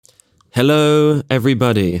Hello,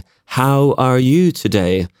 everybody. How are you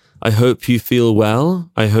today? I hope you feel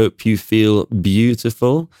well. I hope you feel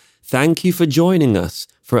beautiful. Thank you for joining us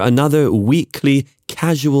for another weekly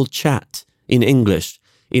casual chat in English,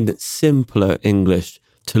 in simpler English,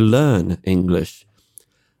 to learn English.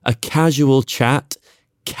 A casual chat.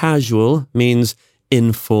 Casual means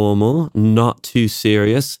informal, not too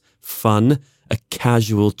serious, fun. A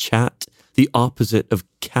casual chat. The opposite of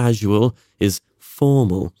casual is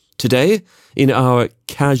formal. Today, in our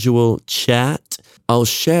casual chat, I'll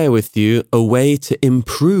share with you a way to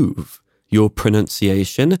improve your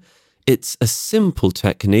pronunciation. It's a simple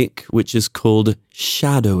technique which is called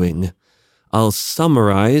shadowing. I'll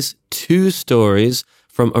summarize 2 stories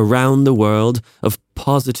from around the world of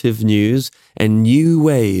positive news and new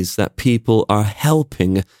ways that people are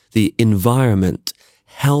helping the environment,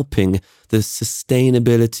 helping the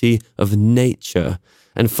sustainability of nature.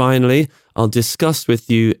 And finally, I'll discuss with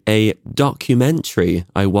you a documentary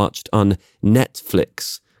I watched on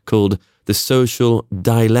Netflix called The Social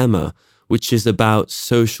Dilemma, which is about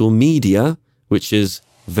social media, which is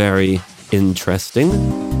very interesting.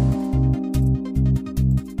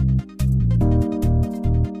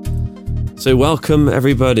 So welcome,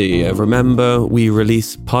 everybody. Remember, we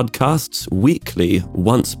release podcasts weekly,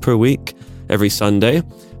 once per week, every Sunday.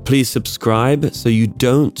 Please subscribe so you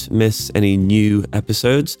don't miss any new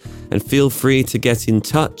episodes, and feel free to get in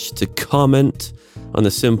touch, to comment on the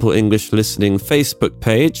Simple English Listening Facebook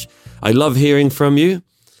page. I love hearing from you.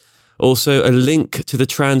 Also, a link to the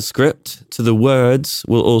transcript, to the words,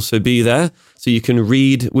 will also be there, so you can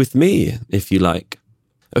read with me if you like.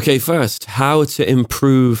 Okay, first, how to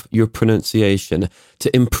improve your pronunciation.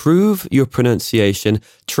 To improve your pronunciation,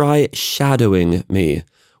 try shadowing me.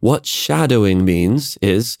 What shadowing means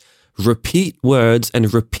is repeat words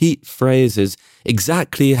and repeat phrases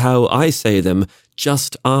exactly how I say them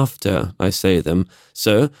just after I say them.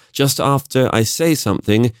 So, just after I say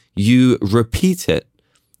something, you repeat it.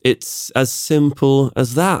 It's as simple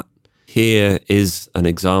as that. Here is an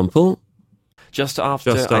example. Just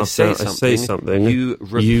after I say something, you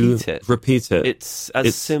repeat it. It's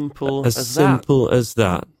as simple as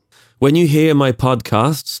that. When you hear my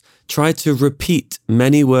podcasts, try to repeat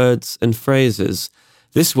many words and phrases.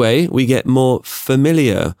 This way, we get more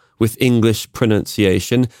familiar with English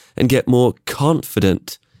pronunciation and get more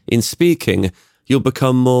confident in speaking. You'll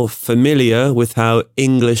become more familiar with how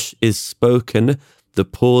English is spoken, the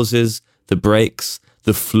pauses, the breaks,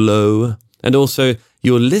 the flow, and also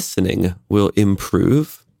your listening will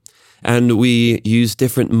improve. And we use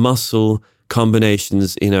different muscle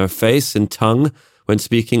combinations in our face and tongue when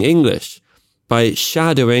speaking English. By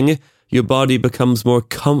shadowing, your body becomes more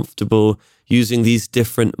comfortable using these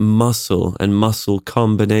different muscle and muscle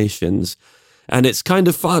combinations. And it's kind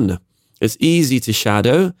of fun. It's easy to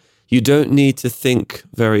shadow. You don't need to think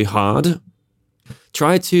very hard.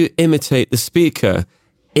 Try to imitate the speaker.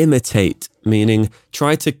 Imitate, meaning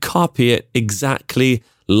try to copy it exactly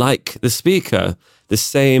like the speaker. The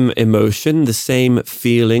same emotion, the same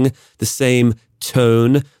feeling, the same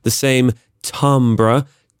tone, the same timbre.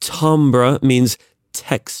 Timbre means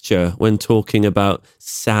texture when talking about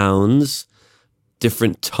sounds.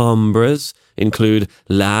 Different timbres include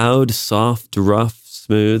loud, soft, rough,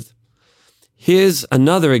 smooth. Here's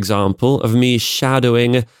another example of me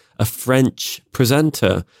shadowing a French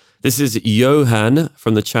presenter. This is Johan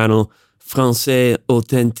from the channel Français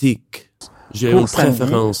Authentique. J'ai une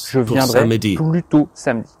préférence pour samedi. Plutôt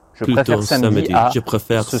samedi. Je préfère samedi à Je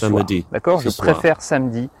préfère ce samedi. soir. D'accord? Ce Je soir. préfère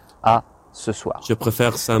samedi à ce soir. Je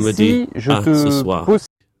préfère samedi à ce soir.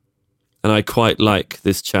 And I quite like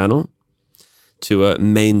this channel to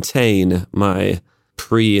maintain my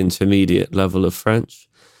pre-intermediate level of French.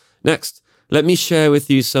 Next, let me share with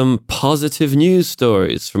you some positive news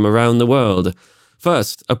stories from around the world.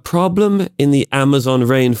 First, a problem in the Amazon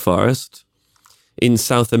rainforest in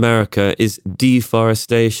South America is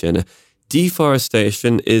deforestation.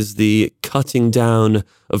 Deforestation is the cutting down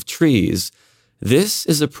of trees. This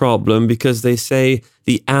is a problem because they say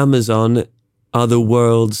the Amazon are the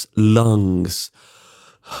world's lungs.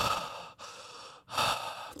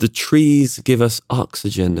 The trees give us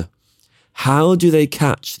oxygen. How do they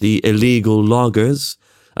catch the illegal loggers?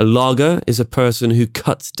 A logger is a person who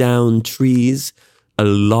cuts down trees. A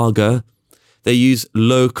logger. They use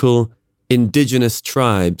local indigenous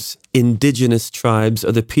tribes. Indigenous tribes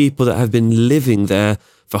are the people that have been living there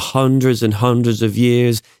for hundreds and hundreds of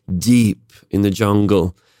years deep in the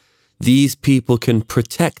jungle. These people can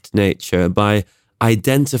protect nature by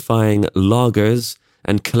identifying loggers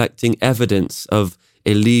and collecting evidence of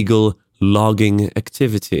illegal logging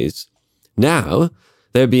activities. Now,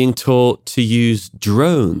 they're being taught to use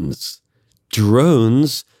drones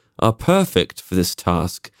drones are perfect for this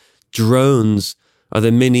task. Drones are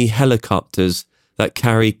the mini helicopters that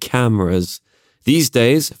carry cameras. These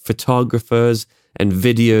days, photographers and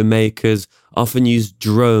video makers often use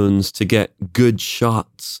drones to get good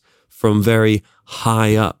shots from very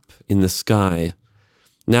high up in the sky.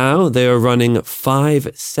 Now they are running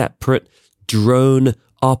 5 separate drone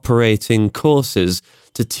operating courses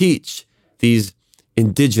to teach these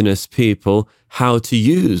indigenous people how to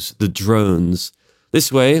use the drones.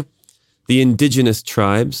 This way, the indigenous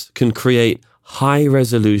tribes can create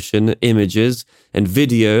high-resolution images and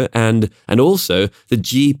video and also the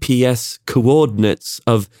GPS coordinates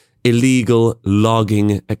of illegal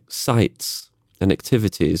logging sites and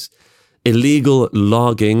activities. Illegal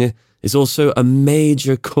logging is also a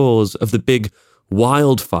major cause of the big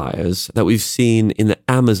wildfires that we've seen in the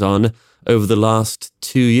Amazon over the last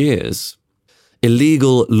 2 years.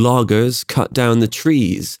 Illegal loggers cut down the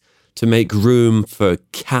trees to make room for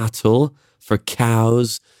cattle, for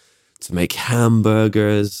cows, to make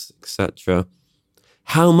hamburgers, etc.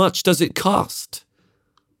 How much does it cost?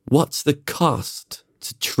 What's the cost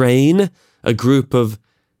to train a group of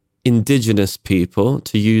indigenous people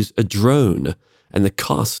to use a drone, and the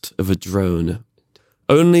cost of a drone?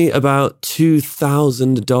 Only about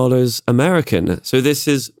 $2,000 American. So this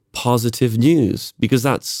is positive news because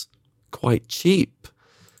that's quite cheap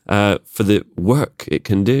for the work it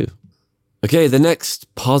can do. Okay, the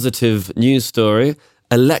next positive news story,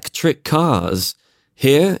 electric cars.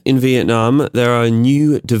 Here in Vietnam, there are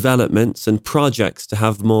new developments and projects to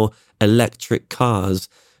have more electric cars.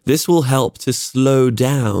 This will help to slow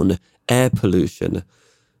down air pollution.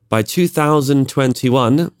 By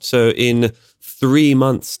 2021, so in 3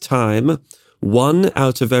 months' time, 1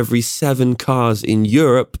 out of every 7 cars in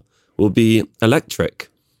Europe will be electric.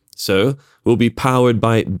 So will be powered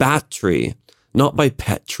by battery, not by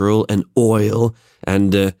petrol and oil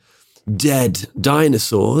and dead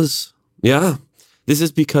dinosaurs. Yeah, this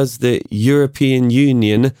is because the European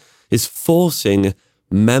Union is forcing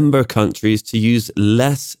member countries to use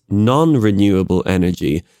less non-renewable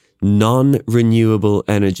energy. Non-renewable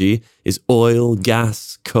energy is oil,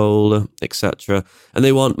 gas, coal, etc. And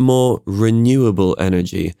they want more renewable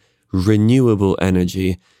energy. Renewable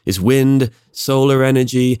energy is wind, solar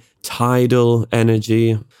energy, tidal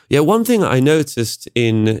energy. Yeah, one thing I noticed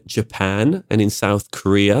in Japan and in South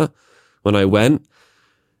Korea when I went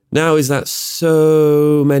now is that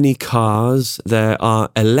so many cars there are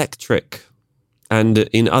electric, and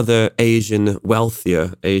in other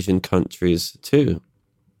wealthier Asian countries too.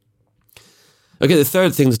 Okay, the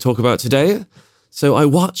third thing to talk about today. So I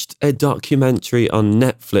watched a documentary on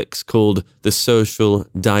Netflix called The Social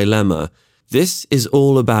Dilemma. This is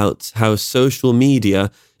all about how social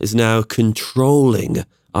media is now controlling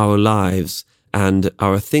our lives and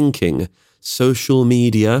our thinking. Social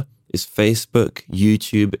media is Facebook,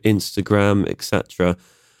 YouTube, Instagram, etc.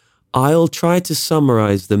 I'll try to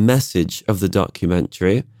summarize the message of the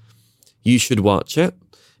documentary. You should watch it.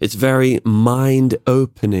 It's very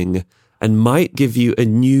mind-opening and might give you a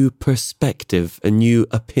new perspective, a new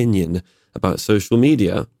opinion about social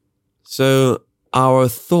media. So our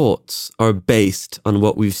thoughts are based on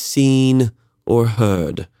what we've seen or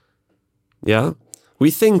heard. Yeah?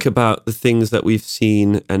 We think about the things that we've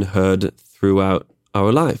seen and heard throughout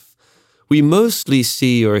our life. We mostly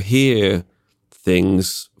see or hear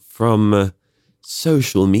things from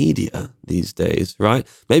social media these days, right?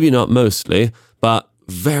 Maybe not mostly, but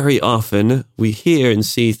very often we hear and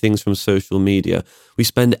see things from social media. We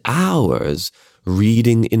spend hours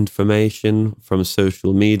reading information from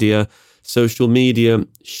social media. Social media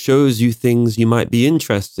shows you things you might be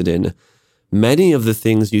interested in. Many of the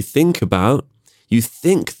things you think about, you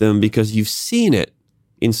think them because you've seen it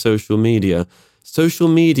in social media. Social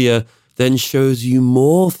media then shows you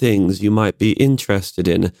more things you might be interested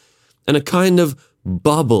in. And a kind of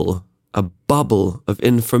bubble of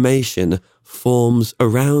information forms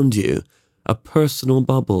around you, a personal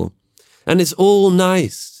bubble. And it's all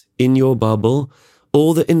nice in your bubble.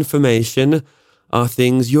 All the information are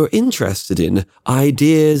things you're interested in,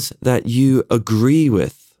 ideas that you agree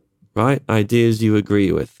with, right? Ideas you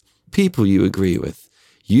agree with, people you agree with,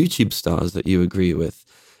 YouTube stars that you agree with.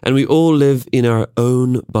 And we all live in our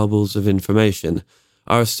own bubbles of information.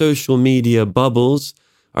 Our social media bubbles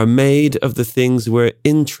are made of the things we're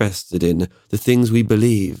interested in, the things we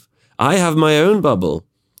believe. I have my own bubble.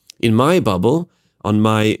 In my bubble, on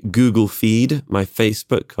my Google feed, my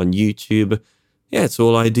Facebook, on YouTube, yeah, it's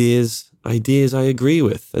all ideas I agree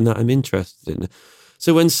with and that I'm interested in.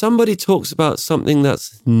 So when somebody talks about something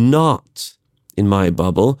that's not in my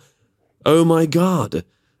bubble, oh my God,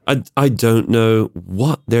 I don't know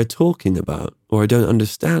what they're talking about, or I don't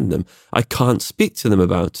understand them. I can't speak to them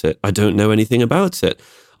about it. I don't know anything about it.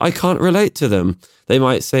 I can't relate to them. They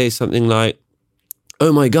might say something like,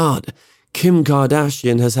 oh my God, Kim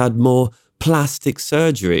Kardashian has had more plastic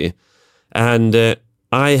surgery. And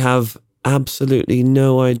I have absolutely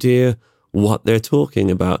no idea what they're talking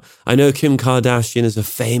about. I know Kim Kardashian is a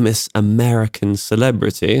famous American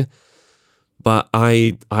celebrity, but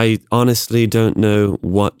I honestly don't know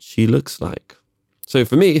what she looks like. So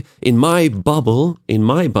for me, in my bubble,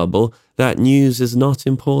 that news is not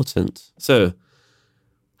important. So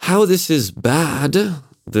how this is bad,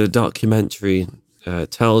 the documentary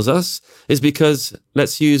tells us, is because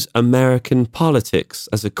let's use American politics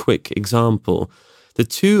as a quick example. The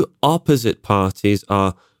two opposite parties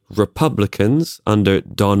are Republicans under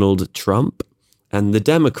Donald Trump and the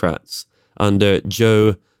Democrats under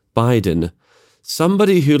Joe Biden.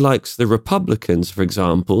 Somebody who likes the Republicans, for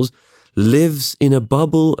example, lives in a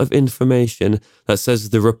bubble of information that says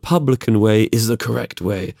the Republican way is the correct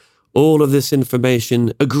way. All of this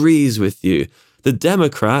information agrees with you. The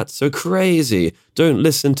Democrats are crazy. Don't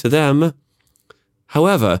listen to them.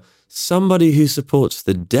 However, somebody who supports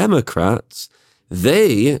the Democrats,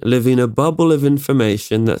 they live in a bubble of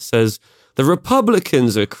information that says the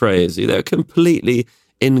Republicans are crazy. They're completely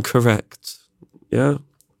incorrect. Yeah.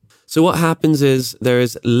 So what happens is there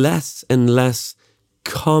is less and less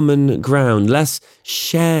common ground, less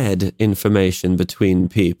shared information between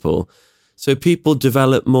people. So people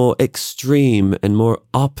develop more extreme and more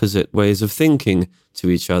opposite ways of thinking to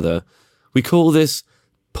each other. We call this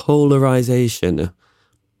polarization.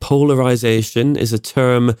 Polarization is a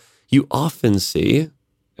term you often see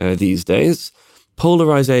these days.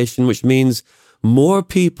 Polarization, which means more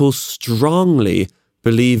people strongly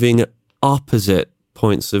believing opposite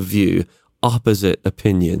points of view, opposite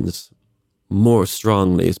opinions. More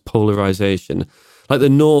strongly is polarization, like the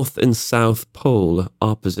North and South Pole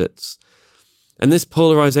opposites. And this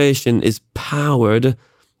polarization is powered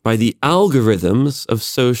by the algorithms of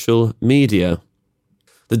social media.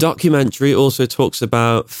 The documentary also talks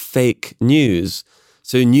about fake news.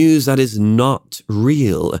 So news that is not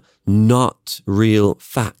real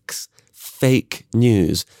facts, fake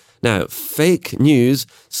news. Now, fake news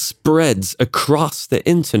spreads across the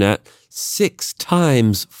internet 6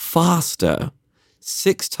 times faster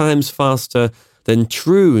than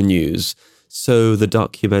true news, so the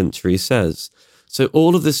documentary says. So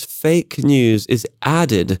all of this fake news is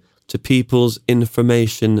added to people's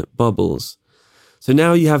information bubbles. So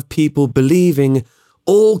now you have people believing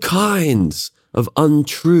all kinds of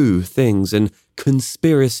untrue things and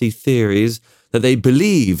conspiracy theories that they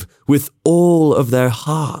believe with all of their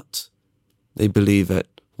heart. They believe it.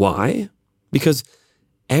 Why? Because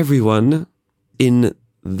everyone in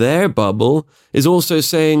their bubble is also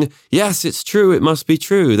saying, yes, it's true, it must be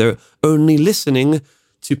true. They're only listening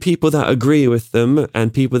to people that agree with them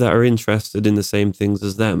and people that are interested in the same things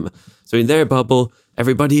as them. So in their bubble,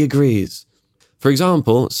 everybody agrees. For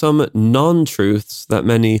example, some non-truths that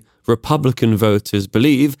many Republican voters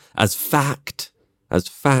believe as fact.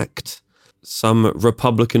 Some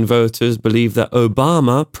Republican voters believe that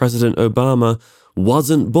President Obama,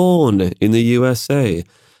 wasn't born in the USA,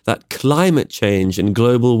 that climate change and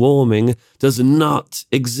global warming does not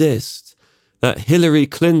exist, that Hillary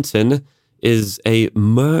Clinton is a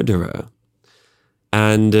murderer.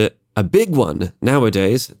 And a big one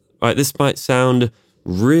nowadays, right, this might sound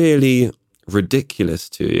really ridiculous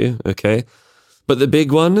to you, okay? But the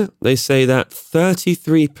big one, they say that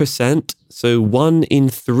 33%, so 1 in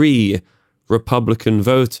 3 Republican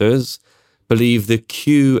voters believe the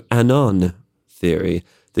QAnon theory.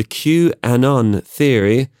 The QAnon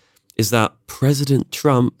theory is that President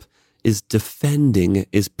Trump is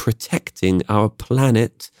protecting our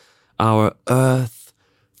planet, our earth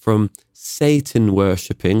from Satan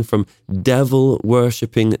worshipping, from devil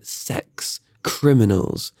worshipping sex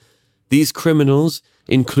criminals. These criminals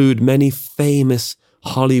include many famous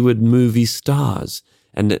Hollywood movie stars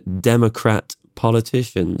and Democrat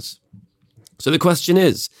politicians. So the question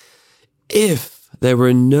is, if there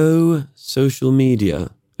were no social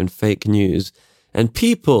media and fake news, and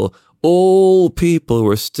all people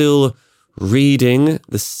were still reading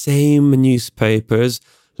the same newspapers,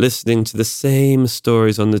 listening to the same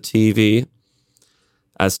stories on the TV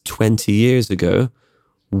as 20 years ago,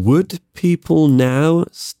 would people now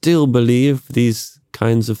still believe these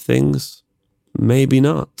kinds of things? Maybe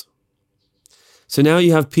not. So now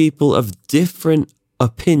you have people of different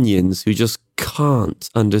opinions who just can't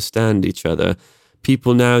understand each other.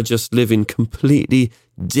 People now just live in completely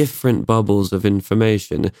different bubbles of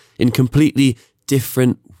information, in completely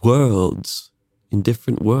different worlds. in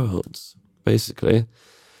different worlds, basically.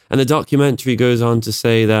 And the documentary goes on to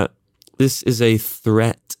say that this is a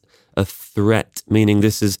threat, meaning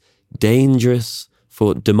this is dangerous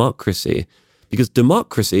for democracy. Because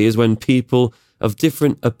democracy is when people of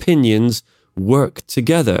different opinions work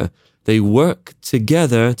together. They work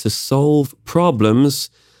together to solve problems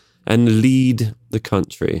and lead the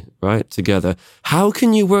country, right? Together. How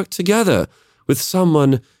can you work together with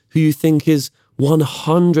someone who you think is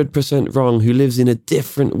 100% wrong, who lives in a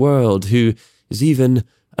different world, who is even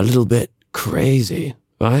a little bit crazy,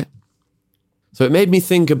 right? So it made me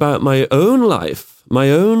think about my own life, my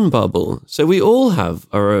own bubble. So we all have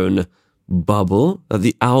our own bubble that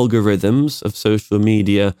the algorithms of social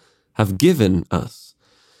media have given us.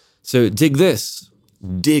 So dig this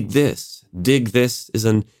is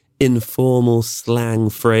an informal slang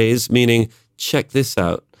phrase, meaning check this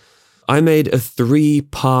out. I made a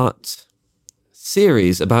 3-part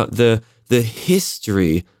series about the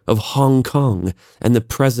history of Hong Kong and the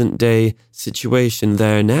present day situation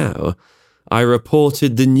there now. I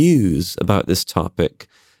reported the news about this topic,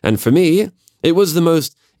 and for me, it was the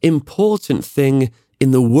most important thing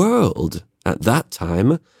in the world at that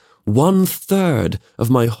time. 1/3 of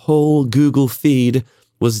my whole Google feed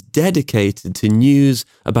was dedicated to news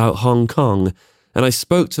about Hong Kong. And I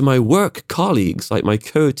spoke to my work colleagues, like my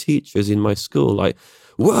co-teachers in my school, like,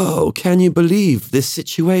 whoa, can you believe this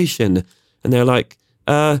situation? And they're like,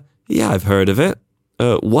 yeah, I've heard of it.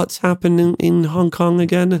 What's happening in Hong Kong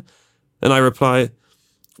again? And I reply,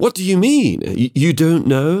 what do you mean? You don't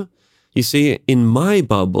know? You see, in my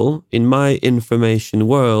bubble, in my information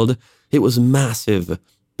world, it was massive,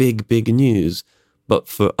 big news. But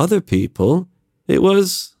for other people, it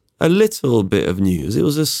was a little bit of news. It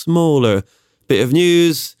was a smaller bit of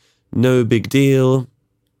news, no big deal.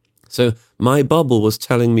 So my bubble was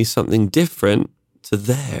telling me something different to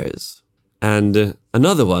theirs. And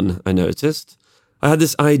another one I noticed, I had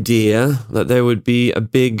this idea that there would be a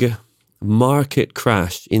big market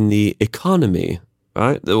crash in the economy,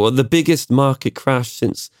 right? The biggest market crash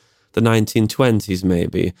since the 1920s,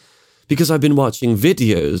 maybe. Because I've been watching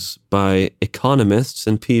videos by economists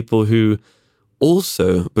and people who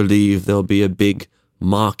also believe there'll be a big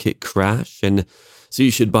market crash, and so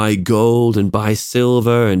you should buy gold and buy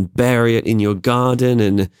silver and bury it in your garden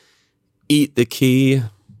and eat the key.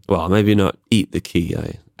 Well, maybe not eat the key,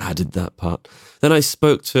 I added that part. Then I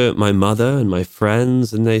spoke to my mother and my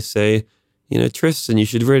friends, and they say, Tristan, you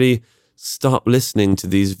should really stop listening to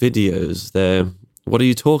these videos. What are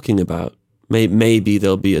you talking about? Maybe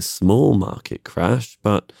there'll be a small market crash,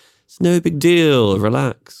 but it's no big deal,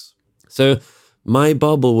 relax. So my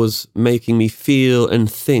bubble was making me feel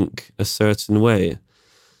and think a certain way.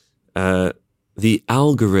 The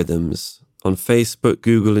algorithms on Facebook,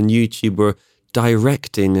 Google, and YouTube were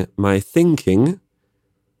directing my thinking,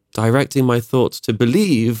 directing my thoughts to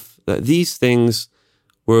believe that these things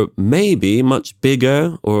were maybe much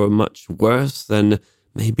bigger or much worse than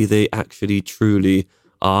maybe they actually truly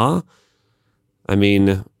are. I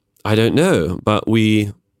mean, I don't know, but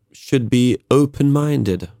we should be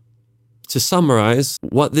open-minded. To summarize,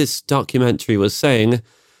 what this documentary was saying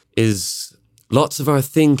is lots of our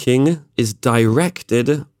thinking is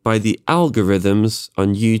directed by the algorithms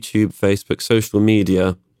on YouTube, Facebook, social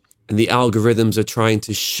media, and the algorithms are trying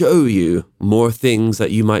to show you more things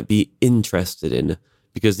that you might be interested in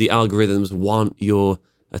because the algorithms want your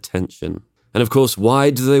attention. And of course, why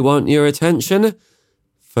do they want your attention?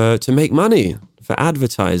 To make money, for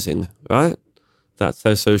advertising, right? That's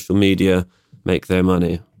how social media make their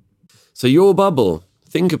money. So your bubble,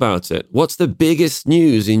 think about it. What's the biggest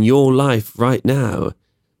news in your life right now?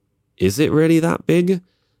 Is it really that big?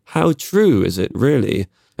 How true is it really?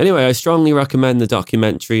 Anyway, I strongly recommend the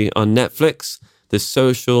documentary on Netflix, The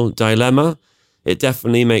Social Dilemma. It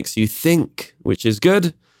definitely makes you think, which is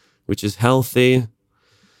good, which is healthy.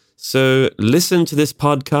 So listen to this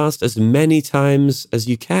podcast as many times as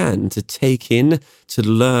you can to take in, to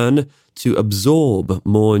learn, to absorb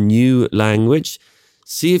more new language.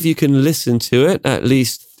 See if you can listen to it at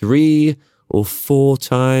least 3 or 4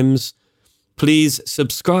 times. Please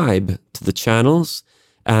subscribe to the channels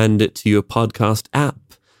and to your podcast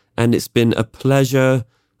app. And it's been a pleasure,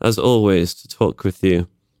 as always, to talk with you.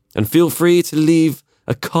 And feel free to leave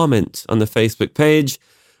a comment on the Facebook page.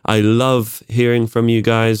 I love hearing from you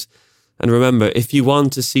guys. And remember, if you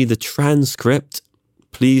want to see the transcript,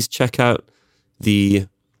 please check out the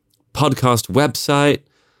podcast website,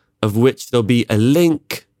 of which there'll be a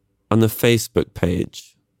link on the Facebook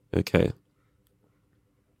page. Okay.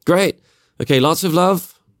 Great. Okay, lots of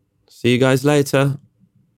love. See you guys later.